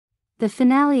The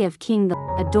finale of King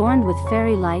the adorned with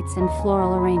fairy lights and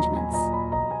floral arrangements.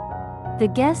 The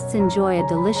guests enjoy a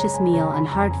delicious meal and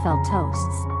heartfelt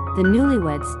toasts. The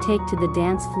newlyweds take to the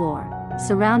dance floor,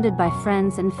 surrounded by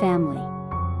friends and family.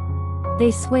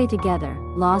 They sway together,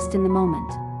 lost in the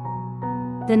moment.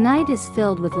 The night is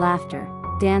filled with laughter,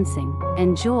 dancing,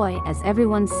 and joy as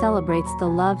everyone celebrates the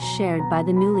love shared by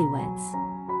the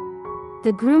newlyweds.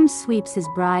 The groom sweeps his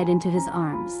bride into his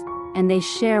arms, and they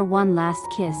share one last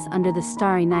kiss under the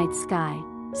starry night sky,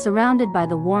 surrounded by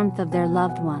the warmth of their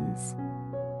loved ones.